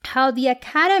how the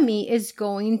Academy is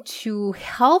going to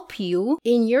help you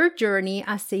in your journey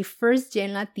as a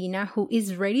first-gen Latina who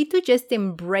is ready to just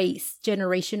embrace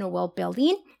generational wealth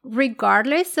building,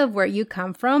 regardless of where you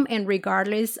come from and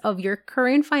regardless of your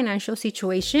current financial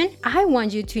situation. I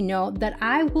want you to know that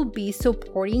I will be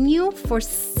supporting you for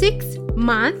 6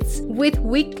 months with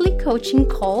weekly coaching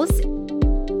calls.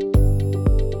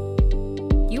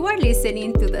 You are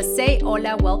listening to the Say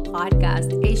Hola Well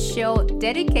podcast, a show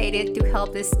dedicated to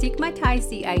help destigmatize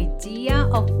the idea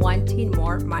of wanting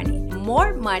more money.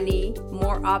 More money,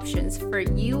 more options for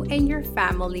you and your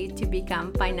family to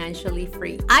become financially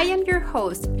free. I am your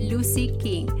host, Luzy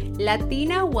King,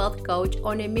 Latina wealth coach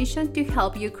on a mission to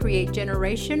help you create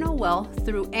generational wealth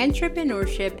through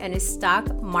entrepreneurship and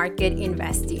stock market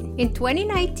investing. In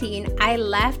 2019, I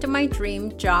left my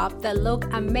dream job that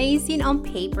looked amazing on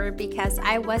paper because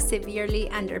I was severely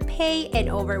underpaid and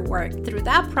overworked. Through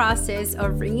that process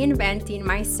of reinventing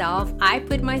myself, I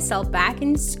put myself back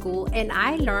in school and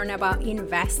I learned about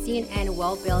investing and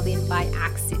wealth building by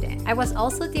accident. I was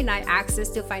also denied access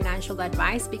to financial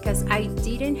advice because I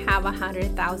didn't have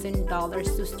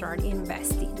 $100,000 to start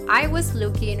investing. I was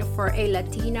looking for a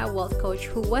Latina wealth coach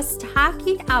who was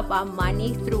talking about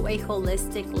money through a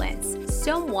holistic lens,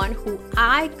 someone who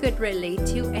I could relate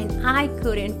to, and I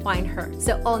couldn't find her.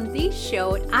 So on this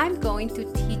show, I'm going to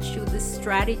teach you the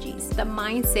strategies, the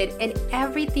mindset, and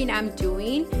everything I'm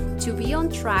doing to be on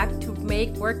track to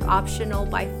make work optional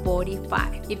by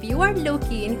 45. If you are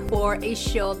looking for a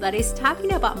show that is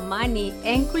talking about money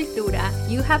and cultura,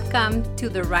 you have come to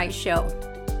the right show.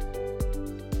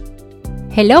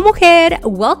 Hello, mujer.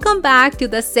 Welcome back to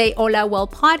the Say Hola Well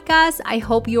podcast. I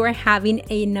hope you are having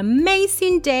an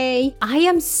amazing day. I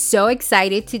am so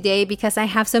excited today because I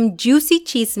have some juicy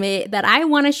chisme that I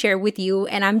want to share with you,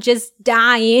 and I'm just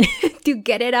dying to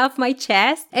get it off my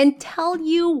chest and tell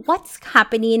you what's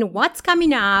happening, what's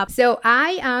coming up. So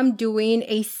I am doing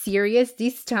a series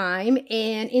this time,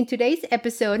 and in today's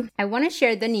episode, I want to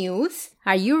share the news.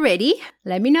 Are you ready?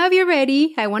 Let me know if you're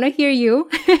ready. I want to hear you.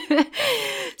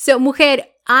 So, mujer,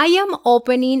 I am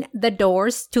opening the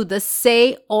doors to the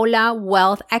Say Hola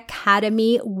Wealth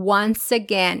Academy once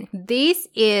again. This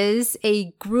is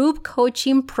a group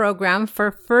coaching program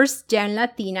for first-gen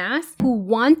Latinas who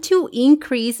want to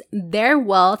increase their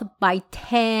wealth by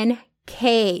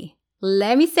 10K.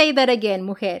 Let me say that again,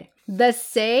 mujer. The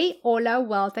Say Hola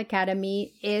Wealth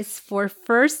Academy is for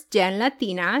first-gen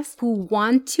Latinas who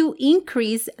want to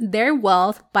increase their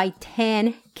wealth by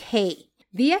 10K.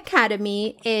 The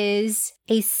Academy is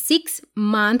a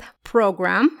 6-month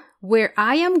program where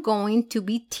I am going to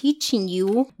be teaching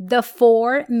you the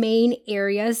 4 main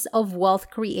areas of wealth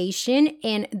creation.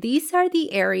 And these are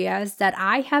the areas that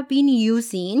I have been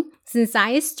using since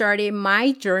I started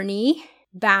my journey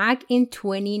back in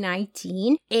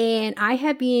 2019, and I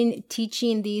have been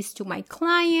teaching these to my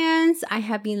clients. I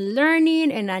have been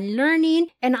learning and unlearning,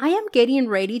 and I am getting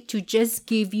ready to just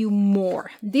give you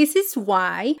more. This is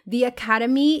why the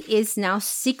Academy is now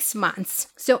 6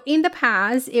 months. So in the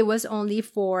past, it was only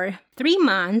for 3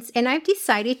 months, and I've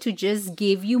decided to just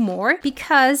give you more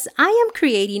because I am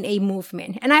creating a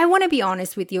movement. And I want to be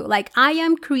honest with you, I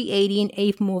am creating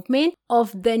a movement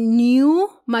of the new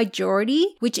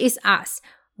majority, which is us.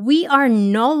 We are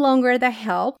no longer the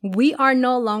help. We are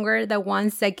no longer the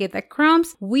ones that get the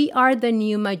crumbs. We are the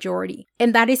new majority.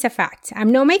 And that is a fact.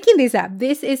 I'm not making this up.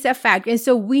 This is a fact. And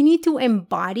so we need to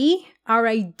embody our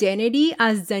identity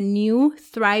as the new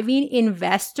thriving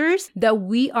investors that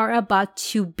we are about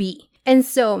to be. And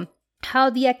so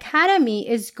how the Academy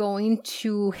is going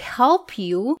to help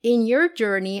you in your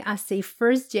journey as a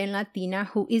first-gen Latina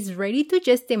who is ready to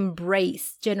just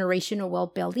embrace generational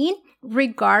wealth building,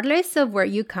 regardless of where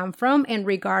you come from and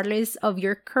regardless of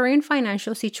your current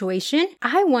financial situation.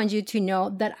 I want you to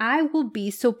know that I will be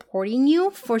supporting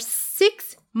you for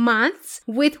 6 months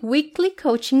with weekly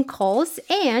coaching calls,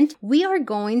 and we are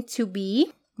going to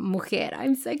be mujer,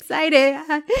 I'm so excited.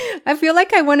 I feel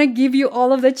like I want to give you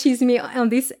all of the chisme on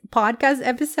this podcast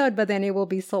episode, but then it will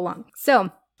be so long. So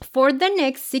for the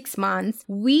next 6 months,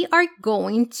 we are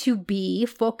going to be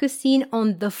focusing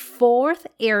on the 4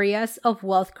 areas of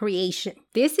wealth creation.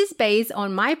 This is based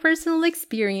on my personal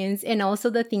experience and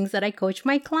also the things that I coach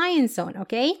my clients on,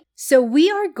 okay? So we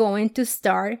are going to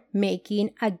start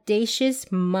making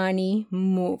audacious money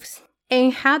moves.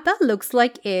 And how that looks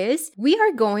like is we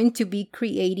are going to be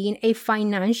creating a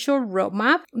financial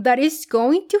roadmap that is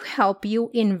going to help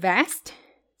you invest,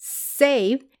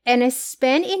 save, and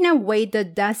spend in a way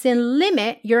that doesn't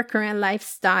limit your current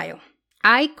lifestyle.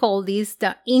 I call this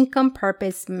the income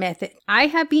purpose method. I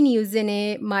have been using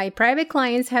it. My private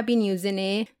clients have been using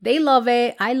it. They love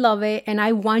it. I love it. And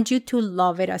I want you to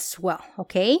love it as well.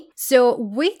 Okay. So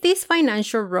with this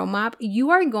financial roadmap, you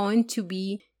are going to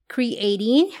be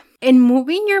creating and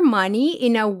moving your money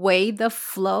in a way that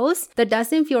flows, that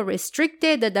doesn't feel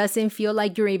restricted, that doesn't feel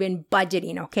like you're even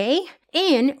budgeting, okay?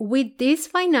 And with this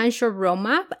financial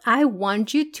roadmap, I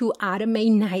want you to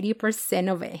automate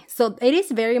 90% of it. So it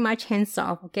is very much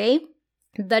hands-off, okay?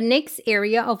 The next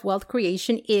area of wealth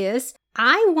creation is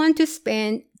I want to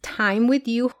spend time with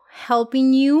you,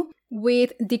 helping you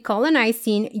with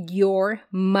decolonizing your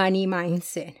money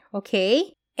mindset,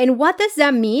 okay? And what does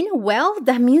that mean? Well,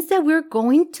 that means that we're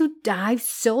going to dive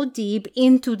so deep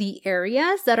into the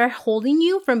areas that are holding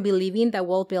you from believing that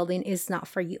wealth building is not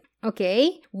for you.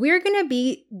 Okay? We're going to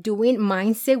be doing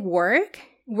mindset work.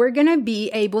 We're going to be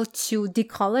able to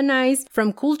decolonize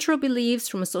from cultural beliefs,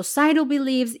 from societal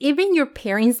beliefs, even your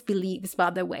parents' beliefs, by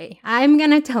the way. I'm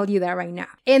going to tell you that right now.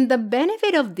 And the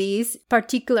benefit of these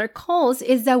particular calls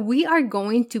is that we are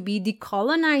going to be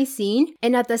decolonizing,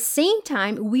 and at the same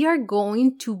time, we are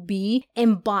going to be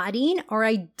embodying our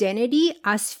identity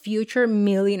as future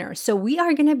millionaires. So we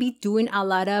are going to be doing a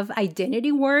lot of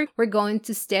identity work. We're going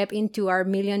to step into our $1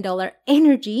 million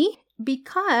energy,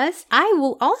 because I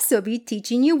will also be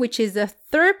teaching you, which is the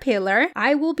third pillar,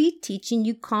 I will be teaching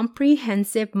you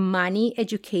comprehensive money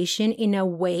education in a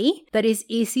way that is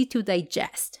easy to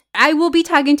digest. I will be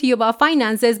talking to you about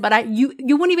finances, but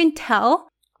you won't even tell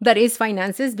that is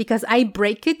finances because I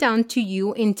break it down to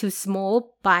you into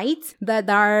small bites that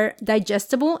are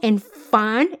digestible and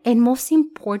fun and most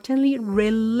importantly,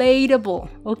 relatable,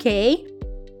 okay?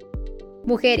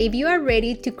 Mujer, if you are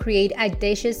ready to create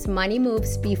audacious money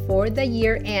moves before the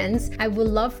year ends, I would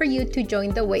love for you to join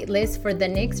the waitlist for the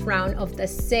next round of the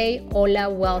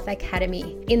SHWA Wealth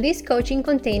Academy. In this coaching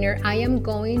container, I am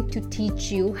going to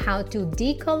teach you how to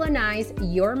decolonize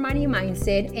your money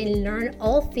mindset and learn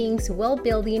all things wealth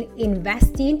building,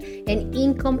 investing, and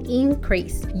income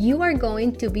increase. You are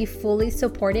going to be fully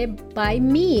supported by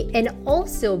me and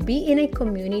also be in a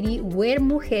community where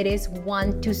mujeres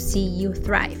want to see you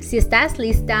thrive. Si estás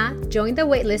lista, join the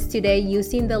waitlist today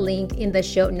using the link in the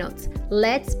show notes.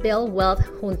 Let's build wealth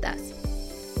juntas.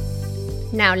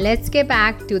 Now let's get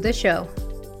back to the show.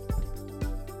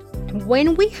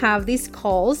 When we have these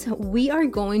calls, we are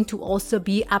going to also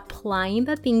be applying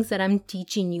the things that I'm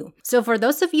teaching you. So for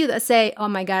those of you that say, oh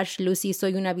my gosh, Lucy,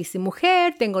 soy una busy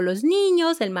mujer, tengo los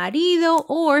niños, el marido,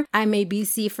 or I'm a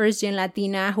busy first-gen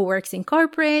Latina who works in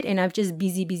corporate and I'm just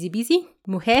busy,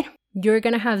 mujer, you're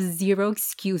going to have zero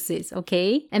excuses,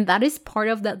 okay? And that is part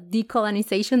of the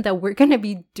decolonization that we're going to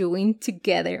be doing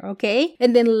together, okay?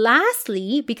 And then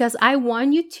lastly, because I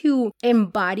want you to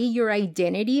embody your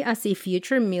identity as a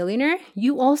future millionaire,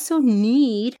 you also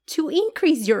need to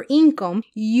increase your income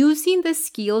using the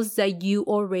skills that you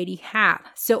already have.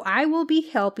 So I will be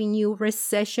helping you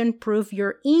recession-proof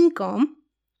your income.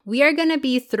 We are going to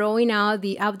be throwing out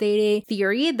the outdated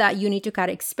theory that you need to cut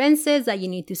expenses, that you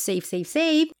need to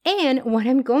save. And what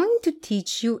I'm going to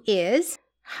teach you is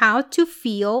how to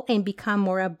feel and become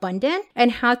more abundant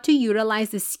and how to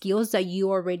utilize the skills that you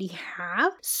already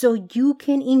have so you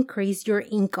can increase your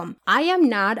income. I am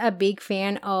not a big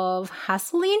fan of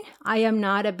hustling. I am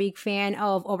not a big fan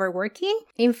of overworking.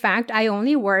 In fact, I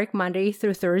only work Monday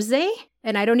through Thursday.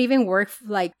 And I don't even work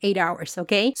like 8 hours,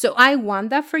 okay? So I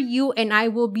want that for you, and I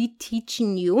will be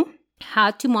teaching you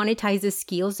how to monetize the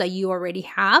skills that you already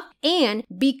have. And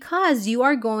because you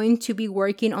are going to be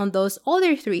working on those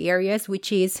other 3 areas,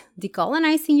 which is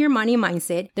decolonizing your money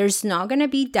mindset, there's not going to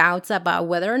be doubts about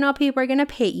whether or not people are going to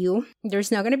pay you.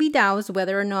 There's not going to be doubts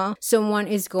whether or not someone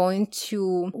is going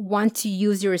to want to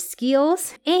use your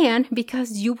skills. And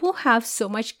because you will have so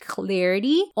much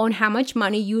clarity on how much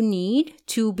money you need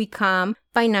to become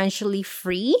financially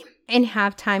free and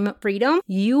have time freedom,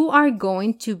 you are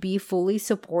going to be fully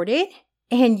supported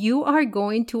and you are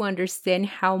going to understand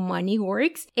how money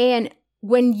works. And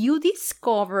when you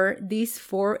discover these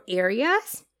 4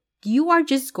 areas, you are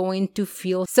just going to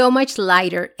feel so much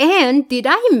lighter. And did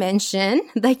I mention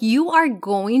that you are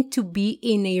going to be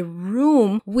in a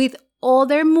room with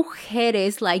other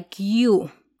mujeres like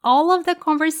you? All of the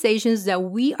conversations that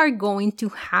we are going to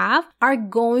have are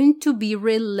going to be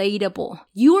relatable.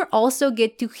 You also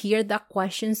get to hear the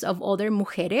questions of other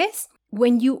mujeres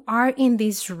when you are in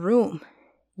this room.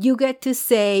 You get to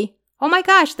say, oh my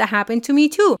gosh, that happened to me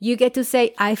too. You get to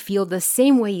say, I feel the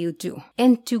same way you do.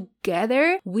 And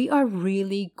together, we are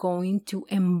really going to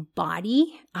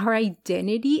embody our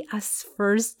identity as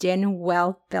first-gen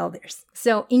wealth builders.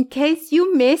 So in case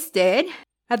you missed it,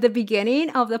 at the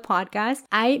beginning of the podcast,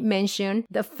 I mentioned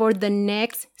that for the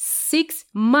next 6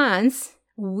 months,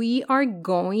 we are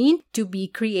going to be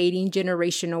creating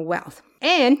generational wealth.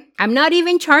 And I'm not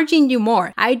even charging you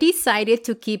more. I decided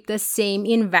to keep the same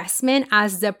investment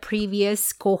as the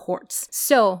previous cohorts.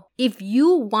 So if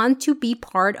you want to be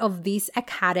part of this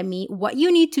academy, what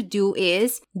you need to do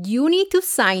is you need to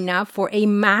sign up for a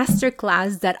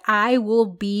masterclass that I will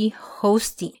be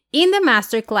hosting. In the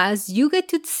masterclass, you get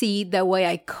to see the way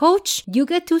I coach. You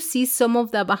get to see some of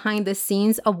the behind the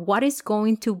scenes of what is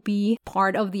going to be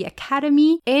part of the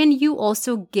academy. And you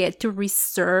also get to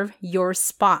reserve your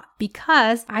spot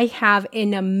because I have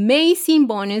an amazing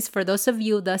bonus for those of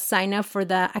you that sign up for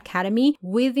the academy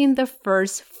within the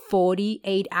first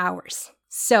 48 hours.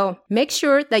 So make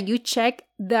sure that you check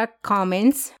the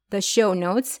comments, the show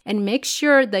notes, and make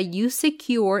sure that you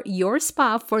secure your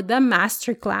spot for the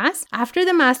masterclass. After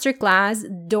the masterclass,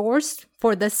 doors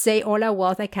for the Say Hola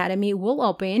Wealth Academy will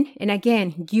open. And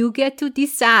again, you get to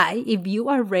decide if you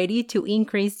are ready to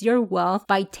increase your wealth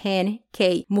by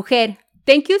 10K. Mujer,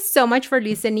 thank you so much for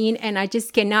listening, and I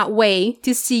just cannot wait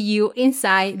to see you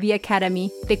inside the academy.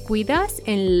 Te cuidas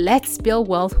and let's build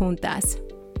wealth juntas.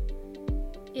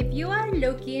 If you are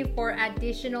looking for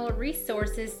additional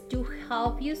resources to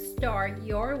help you start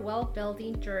your wealth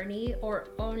building journey or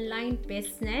online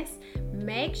business,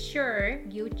 make sure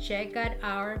you check out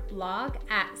our blog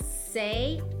at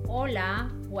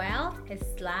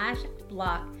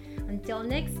SayHolaWealth.blog. Until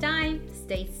next time,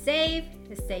 stay safe,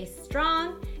 stay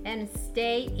strong, and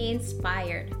stay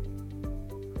inspired.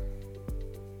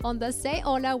 On the Say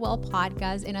Hola Wealth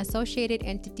podcast and associated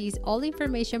entities, all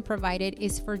information provided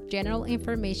is for general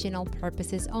informational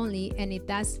purposes only, and it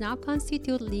does not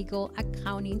constitute legal,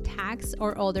 accounting, tax,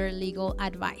 or other legal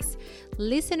advice.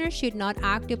 Listeners should not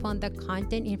act upon the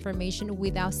content information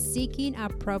without seeking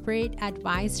appropriate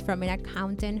advice from an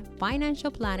accountant, financial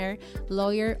planner,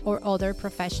 lawyer, or other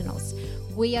professionals.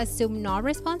 We assume no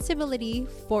responsibility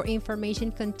for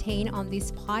information contained on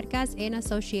this podcast and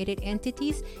associated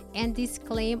entities and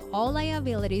disclaim all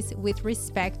liabilities with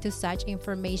respect to such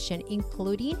information,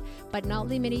 including but not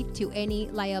limited to any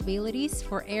liabilities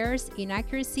for errors,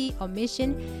 inaccuracy,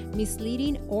 omission,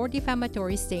 misleading, or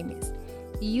defamatory statements.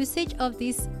 Usage of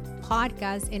this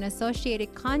podcast and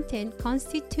associated content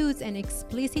constitutes an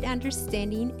explicit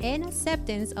understanding and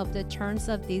acceptance of the terms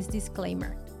of this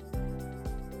disclaimer.